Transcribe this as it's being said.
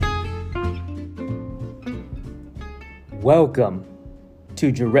welcome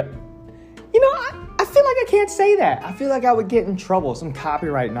to Direct. I feel like I can't say that. I feel like I would get in trouble, some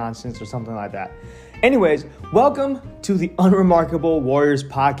copyright nonsense or something like that. Anyways, welcome to the Unremarkable Warriors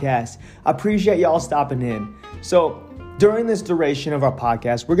podcast. I appreciate y'all stopping in. So during this duration of our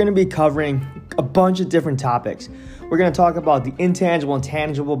podcast, we're going to be covering a bunch of different topics. We're going to talk about the intangible and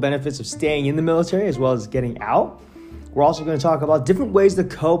tangible benefits of staying in the military as well as getting out. We're also going to talk about different ways to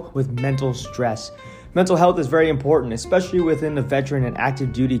cope with mental stress. Mental health is very important, especially within the veteran and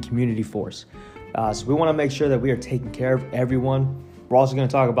active duty community force. So we want to make sure that we are taking care of everyone. We're also going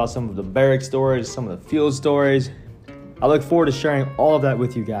to talk about some of the barrack stories, some of the field stories. I look forward to sharing all of that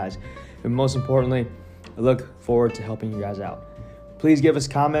with you guys. And most importantly, I look forward to helping you guys out. Please give us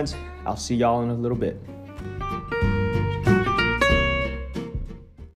comments. I'll see y'all in a little bit.